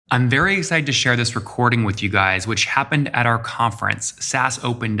I'm very excited to share this recording with you guys, which happened at our conference,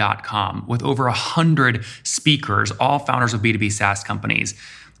 SaaSopen.com, with over 100 speakers, all founders of B2B SaaS companies.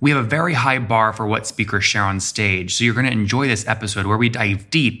 We have a very high bar for what speakers share on stage, so you're going to enjoy this episode where we dive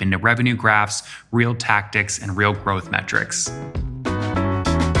deep into revenue graphs, real tactics, and real growth metrics.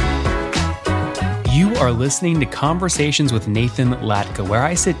 You are listening to Conversations with Nathan Latka, where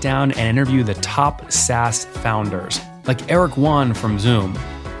I sit down and interview the top SaaS founders, like Eric Yuan from Zoom.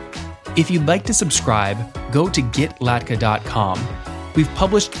 If you'd like to subscribe, go to getlatka.com. We've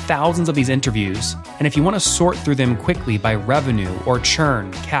published thousands of these interviews, and if you want to sort through them quickly by revenue or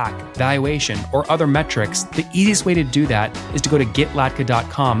churn, CAC, valuation, or other metrics, the easiest way to do that is to go to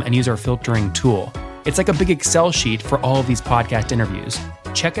getlatka.com and use our filtering tool. It's like a big Excel sheet for all of these podcast interviews.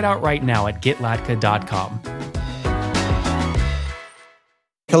 Check it out right now at getlatka.com.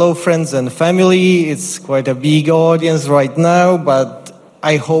 Hello, friends and family. It's quite a big audience right now, but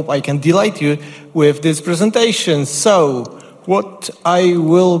I hope I can delight you with this presentation. So, what I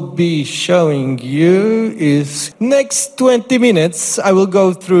will be showing you is next 20 minutes, I will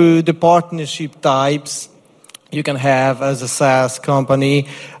go through the partnership types you can have as a SaaS company.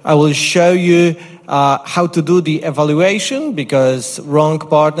 I will show you how to do the evaluation, because wrong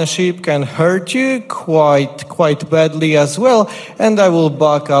partnership can hurt you quite badly as well. And I will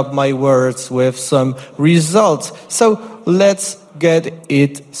back up my words with some results. So let's get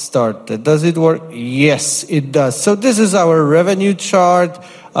it started. Does it work? Yes, it does. So this is our revenue chart.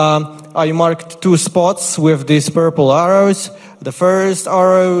 I marked two spots with these purple arrows. The first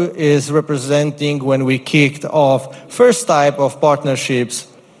arrow is representing when we kicked off first type of partnerships,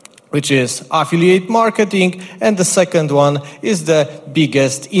 which is affiliate marketing, and the second one is the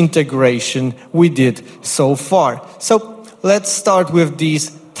biggest integration we did so far. So let's start with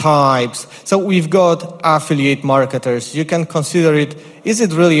these types. So we've got affiliate marketers. You can consider it, is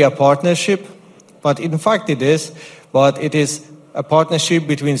it really a partnership? But in fact it is, but it is a partnership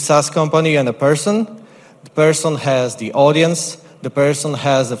between SaaS company and a person. The person has the audience, the person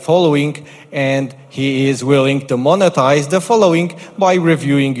has a following, and he is willing to monetize the following by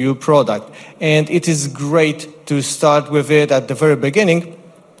reviewing your product. And it is great to start with it at the very beginning,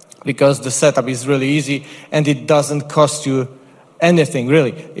 because the setup is really easy and it doesn't cost you anything,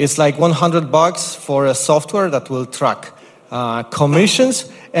 really. It's like $100 for a software that will track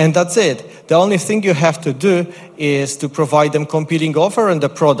commissions, and that's it. The only thing you have to do is to provide them competing offer and the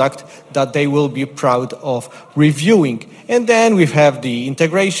product that they will be proud of reviewing. And then we have the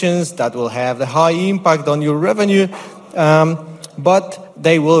integrations that will have the high impact on your revenue, but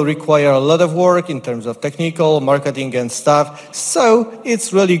they will require a lot of work in terms of technical, marketing, and stuff. So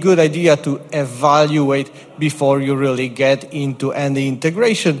it's really good idea to evaluate before you really get into any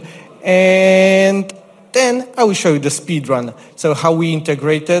integration. And then I will show you the speed run. So how we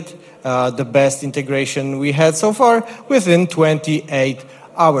integrated the best integration we had so far within 28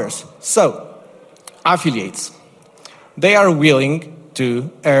 hours. So affiliates, they are willing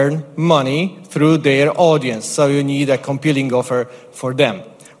to earn money through their audience. So you need a compelling offer for them.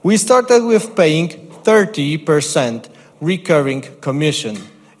 We started with paying 30% recurring commission.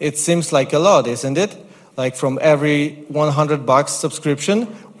 It seems like a lot, isn't it? Like from every $100 subscription,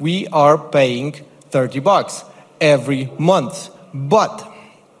 we are paying $30 every month. But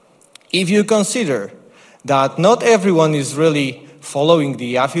if you consider that not everyone is really following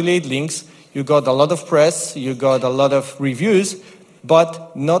the affiliate links, you got a lot of press, you got a lot of reviews,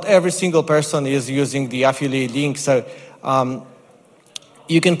 but not every single person is using the affiliate link. So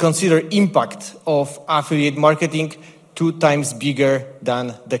you can consider impact of affiliate marketing 2 times bigger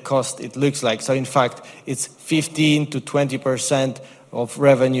than the cost it looks like. So in fact, it's 15 to 20% of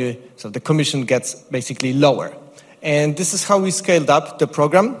revenue. So the commission gets basically lower. And this is how we scaled up the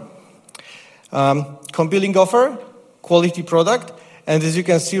program. Compelling offer, quality product, and as you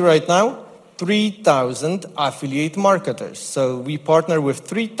can see right now, 3,000 affiliate marketers. So we partner with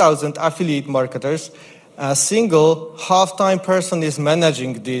 3,000 affiliate marketers. A single half-time person is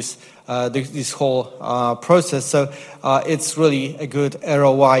managing this whole process. So it's really a good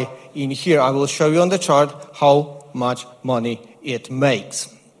ROI in here. I will show you on the chart how much money it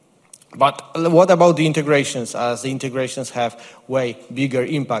makes. But what about the integrations, as the integrations have way bigger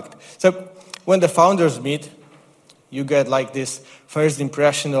impact? So when the founders meet, you get like this first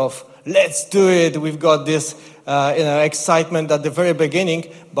impression of, let's do it. We've got this excitement at the very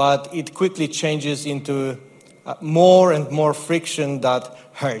beginning, but it quickly changes into more and more friction that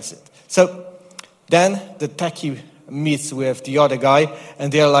hurts it. So then the techie meets with the other guy,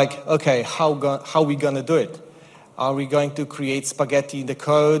 and they're like, okay, how are we going to do it? Are we going to create spaghetti in the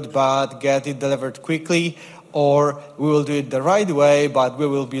code but get it delivered quickly? or we will do it the right way, but we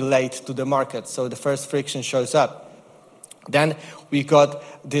will be late to the market. So the first friction shows up. Then we got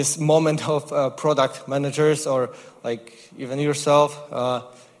this moment of product managers, or like even yourself,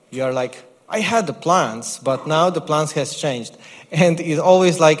 you are like, I had the plans, but now the plans has changed. And it's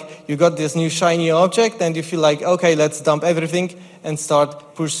always like you got this new shiny object and you feel like, okay, let's dump everything and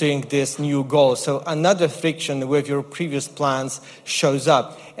start pursuing this new goal. So another friction with your previous plans shows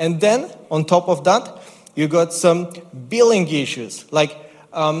up. And then on top of that, you got some billing issues. Like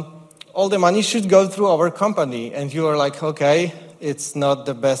all the money should go through our company. And you are like, okay, it's not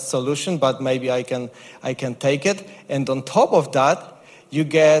the best solution, but maybe I can take it. And on top of that, you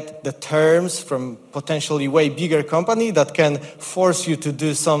get the terms from potentially way bigger company that can force you to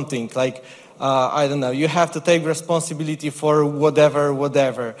do something like, I don't know, you have to take responsibility for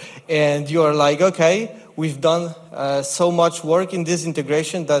whatever. And you're like, okay, we've done so much work in this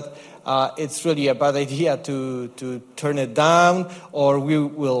integration that it's really a bad idea to turn it down, or we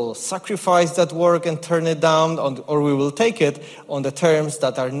will sacrifice that work and turn it down, or we will take it on the terms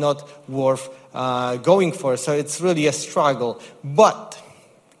that are not worth going for. So it's really a struggle. But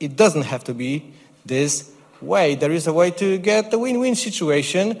it doesn't have to be this way. There is a way to get the win-win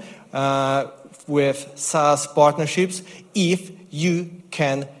situation with SaaS partnerships if you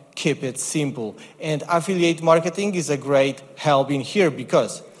can keep it simple. And affiliate marketing is a great help in here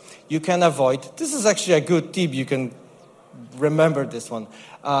because you can avoid, this is actually a good tip, you can remember this one.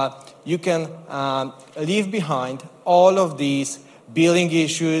 You can leave behind all of these billing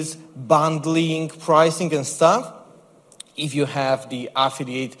issues, bundling, pricing and stuff if you have the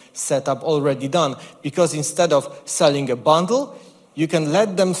affiliate setup already done. Because instead of selling a bundle, you can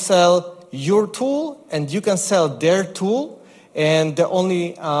let them sell your tool and you can sell their tool. And the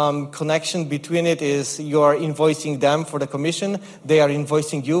only connection between it is you are invoicing them for the commission, they are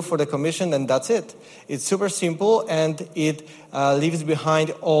invoicing you for the commission, and that's it. It's super simple and it leaves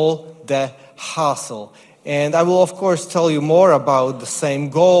behind all the hassle. And I will, of course, tell you more about the same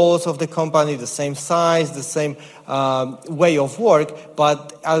goals of the company, the same size, the same way of work,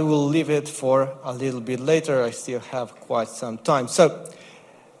 but I will leave it for a little bit later. I still have quite some time. So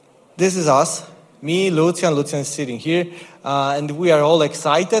this is us, me, Lucian is sitting here, and we are all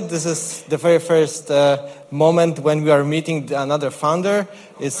excited. This is the very first moment when we are meeting another founder.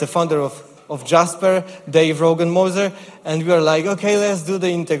 It's the founder of Jasper, Dave Rogan-Moser, and we are like, okay, let's do the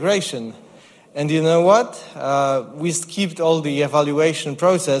integration. And you know what? We skipped all the evaluation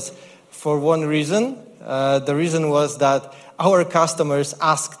process for one reason. The reason was that our customers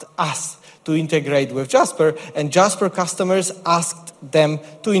asked us to integrate with Jasper, and Jasper customers asked them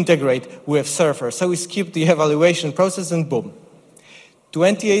to integrate with Surfer. So we skipped the evaluation process and boom.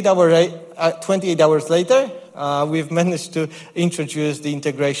 28 hours later, we've managed to introduce the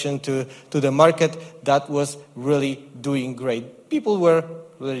integration to the market. That was really doing great. People were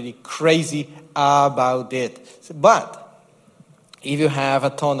really crazy about it. But if you have a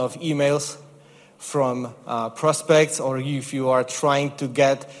ton of emails from prospects, or if you are trying to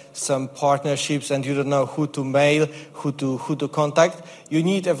get some partnerships and you don't know who to mail, who to contact, you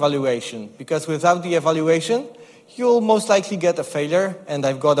need evaluation. Because without the evaluation, you'll most likely get a failure. And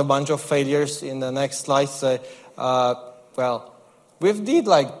I've got a bunch of failures in the next slides. Well, we've did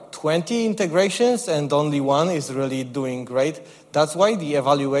like 20 integrations and only one is really doing great. That's why the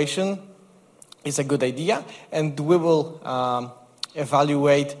evaluation is a good idea. And we will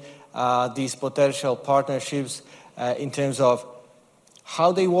evaluate these potential partnerships in terms of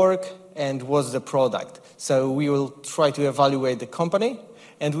how they work and what's the product. So we will try to evaluate the company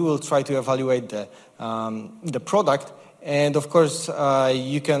and we will try to evaluate the product. And of course,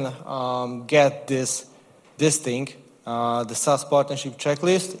 you can get this thing, the SaaS partnership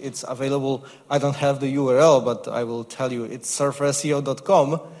checklist. It's available. I don't have the URL, but I will tell you. It's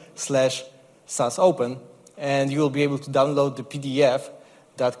surferseo.com/SaaSopen, and you will be able to download the PDF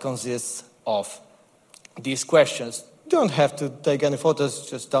that consists of these questions. You don't have to take any photos,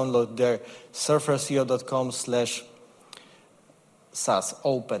 just download there,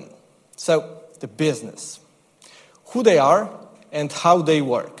 surferseo.com/SaaSopen. So, the business. Who they are and how they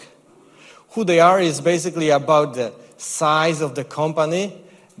work. Who they are is basically about the size of the company,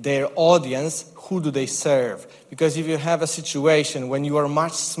 their audience, who do they serve. Because if you have a situation when you are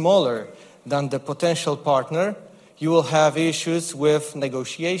much smaller than the potential partner, you will have issues with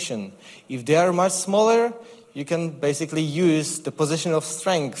negotiation. If they are much smaller, you can basically use the position of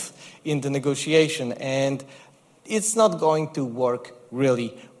strength in the negotiation, and it's not going to work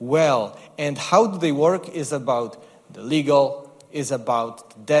really well. And how do they work is about the legal, is about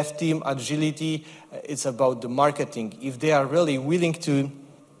the dev team, agility, it's about the marketing. If they are really willing to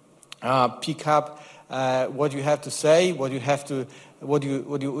pick up what you have to say, what you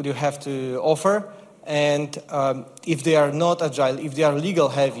have to offer. And if they are not agile, if they are legal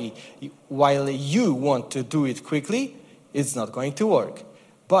heavy, while you want to do it quickly, it's not going to work.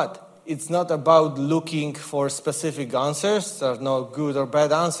 But it's not about looking for specific answers. There are no good or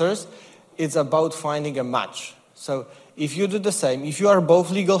bad answers. It's about finding a match. So if you do the same, if you are both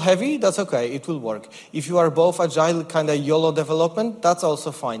legal heavy, that's okay, it will work. If you are both agile, kind of YOLO development, that's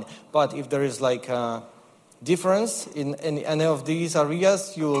also fine. But if there is like a difference in any of these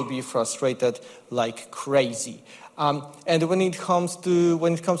areas, you will be frustrated like crazy. And when it comes to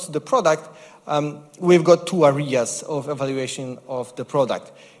the product, we've got two areas of evaluation of the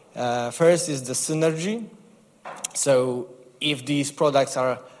product. First is the synergy. So if these products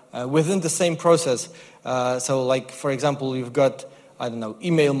are within the same process, so like, for example, you've got,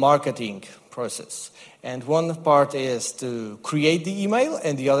 email marketing process. And one part is to create the email,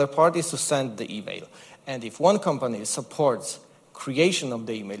 and the other part is to send the email. And if one company supports creation of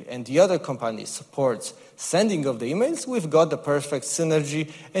the email and the other company supports sending of the emails, we've got the perfect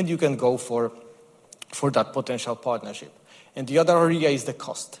synergy, and you can go for that potential partnership. And the other area is the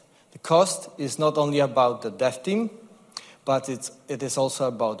cost. The cost is not only about the dev team, but it is also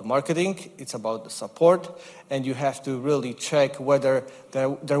about marketing, it's about the support, and you have to really check whether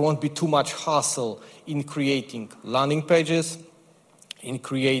there won't be too much hassle in creating landing pages, in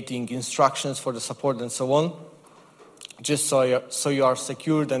creating instructions for the support and so on, just so you are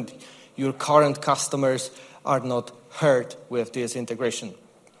secured and your current customers are not hurt with this integration.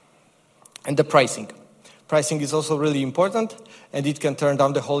 And the pricing. Pricing is also really important, and it can turn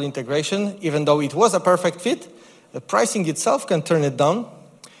down the whole integration. Even though it was a perfect fit, the pricing itself can turn it down.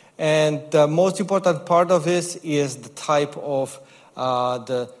 And the most important part of this is the type of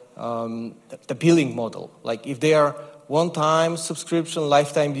the billing model. Like if they are one-time subscription,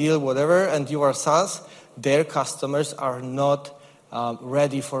 lifetime deal, whatever, and you are SaaS, their customers are not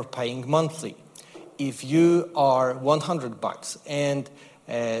ready for paying monthly. If you are $100 and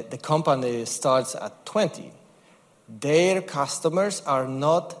the company starts at 20, their customers are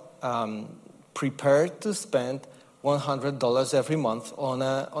not prepared to spend $100 every month on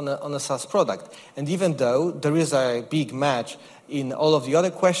a SaaS product. And even though there is a big match in all of the other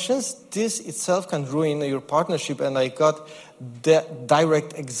questions, this itself can ruin your partnership, and I got the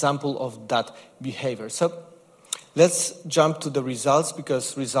direct example of that behavior. So let's jump to the results,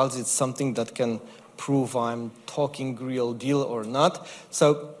 because results is something that can prove I'm talking real deal or not.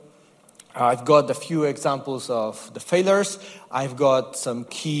 So I've got a few examples of the failures. I've got some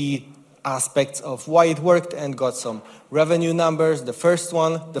key aspects of why it worked and got some revenue numbers. The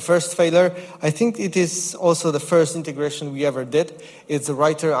first failure, I think it is also the first integration we ever did. It's a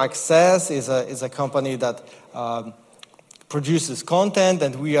Writer Access, is a company that produces content,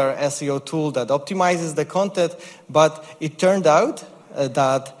 and we are an SEO tool that optimizes the content. But it turned out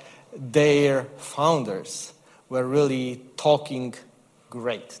that their founders were really talking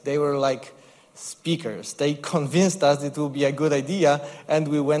great. They were like speakers. They convinced us it would be a good idea, and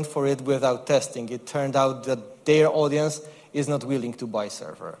we went for it without testing. It turned out that their audience is not willing to buy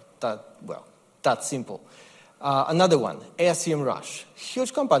server. That's simple. Another one, SEMrush,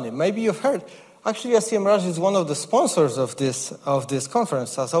 huge company. Maybe you've heard. Actually, SEMrush is one of the sponsors of this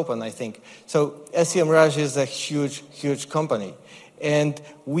conference, SaaS Open, I think. So SEMrush is a huge company, and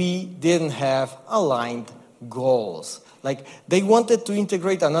we didn't have aligned goals. Like, they wanted to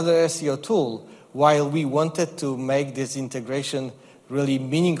integrate another SEO tool, while we wanted to make this integration really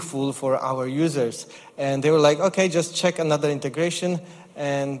meaningful for our users. And they were like, okay, just check another integration.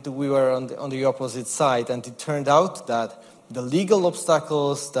 And we were on the opposite side. And it turned out that the legal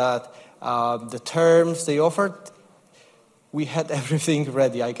obstacles, that the terms they offered, we had everything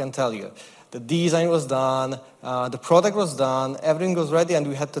ready, I can tell you. The design was done, the product was done, everything was ready, and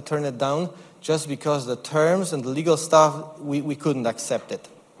we had to turn it down just because the terms and the legal stuff, we couldn't accept it.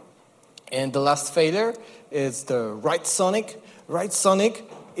 And the last failure is the WriteSonic. WriteSonic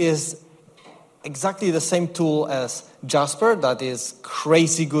is exactly the same tool as Jasper that is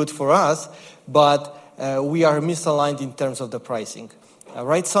crazy good for us, but we are misaligned in terms of the pricing.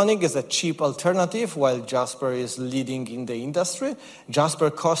 WriteSonic is a cheap alternative, while Jasper is leading in the industry. Jasper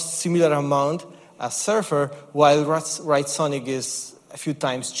costs similar amount as Surfer, while WriteSonic is a few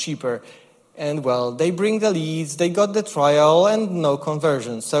times cheaper. And, well, they bring the leads, they got the trial, and no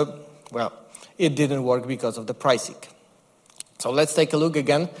conversion. So, well, it didn't work because of the pricing. So let's take a look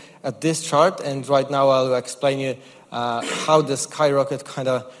again at this chart, and right now I'll explain you how the skyrocket kind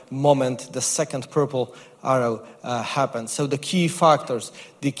of moment, the second purple arrow happened. So the key factors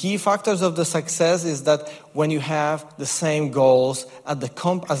of the success is that when you have the same goals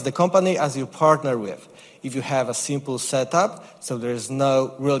as the company as you partner with. If you have a simple setup, so there is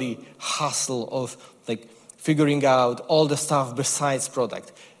no really hassle of like figuring out all the stuff besides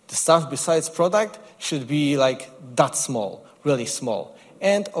product. The stuff besides product should be like that small, really small.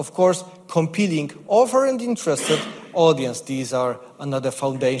 And of course, competing offer and interested audience. These are another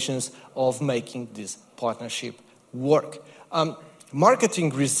foundations of making this partnership work.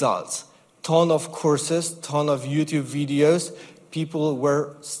 Marketing results, ton of courses, ton of YouTube videos. People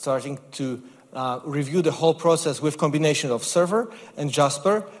were starting to review the whole process with combination of Server and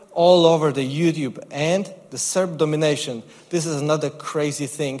Jasper all over the YouTube and the SERP domination. This is another crazy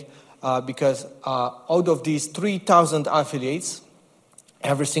thing because out of these 3,000 affiliates,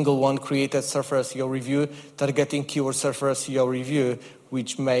 every single one created Surfer SEO review, targeting keyword Surfer SEO review,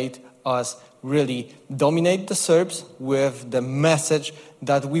 which made us really dominate the SERPs with the message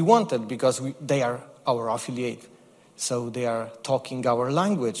that we wanted because they are our affiliate. So they are talking our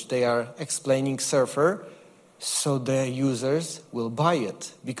language. They are explaining Surfer, so the users will buy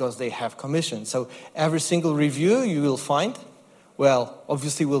it because they have commission. So every single review you will find, well,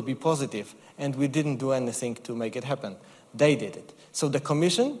 obviously will be positive. And we didn't do anything to make it happen. They did it. So the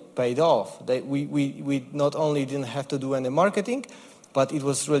commission paid off. We not only didn't have to do any marketing, but it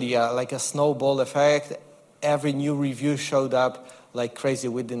was really like a snowball effect. Every new review showed up like crazy.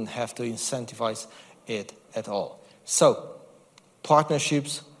 We didn't have to incentivize it at all. So,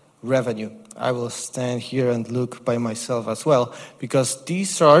 partnerships, revenue. I will stand here and look by myself as well, because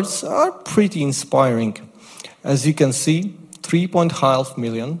these charts are pretty inspiring. As you can see, 3.5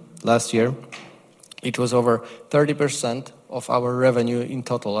 million last year. It was over 30% of our revenue in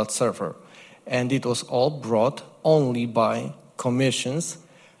total at Surfer. And it was all brought only by commissions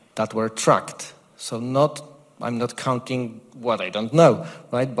that were tracked. So I'm not counting what I don't know,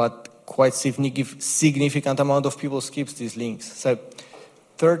 right? But quite significant amount of people skips these links. So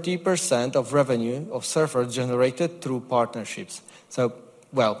 30% of revenue of Surfer generated through partnerships. So,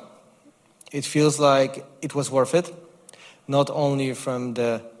 well, it feels like it was worth it, not only from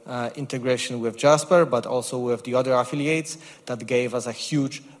the integration with Jasper, but also with the other affiliates that gave us a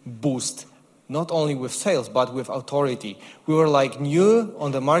huge boost, not only with sales, but with authority. We were like new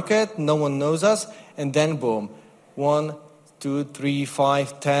on the market, no one knows us, and then boom, 1, 2, 3,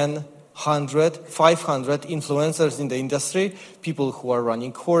 5, 10, 100, 500 influencers in the industry, people who are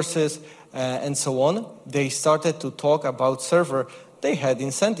running courses and so on. They started to talk about Surfer. They had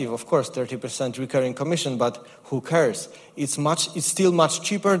incentive, of course, 30% recurring commission, but who cares? It's still much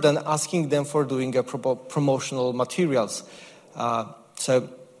cheaper than asking them for doing promotional materials. So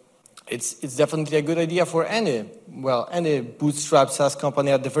it's definitely a good idea for any bootstrap SaaS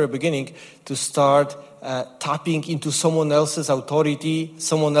company at the very beginning to start tapping into someone else's authority,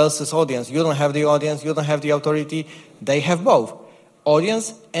 someone else's audience. You don't have the audience, you don't have the authority. They have both,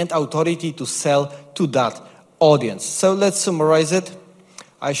 audience and authority to sell to that audience. So let's summarize it.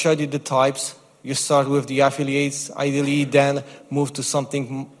 I showed you the types. You start with the affiliates, ideally, then move to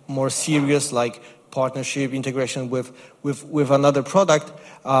something more serious like partnership, integration with another product.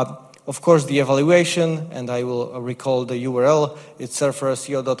 Of course, the evaluation, and I will recall the URL, it's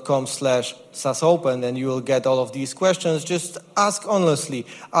surferseo.com/SaaSopen, and you will get all of these questions. Just ask honestly.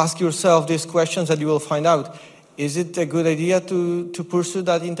 Ask yourself these questions and you will find out, is it a good idea to pursue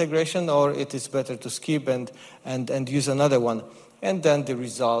that integration, or it is better to skip and use another one? And then the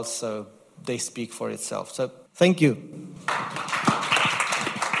results, they speak for itself. So thank you.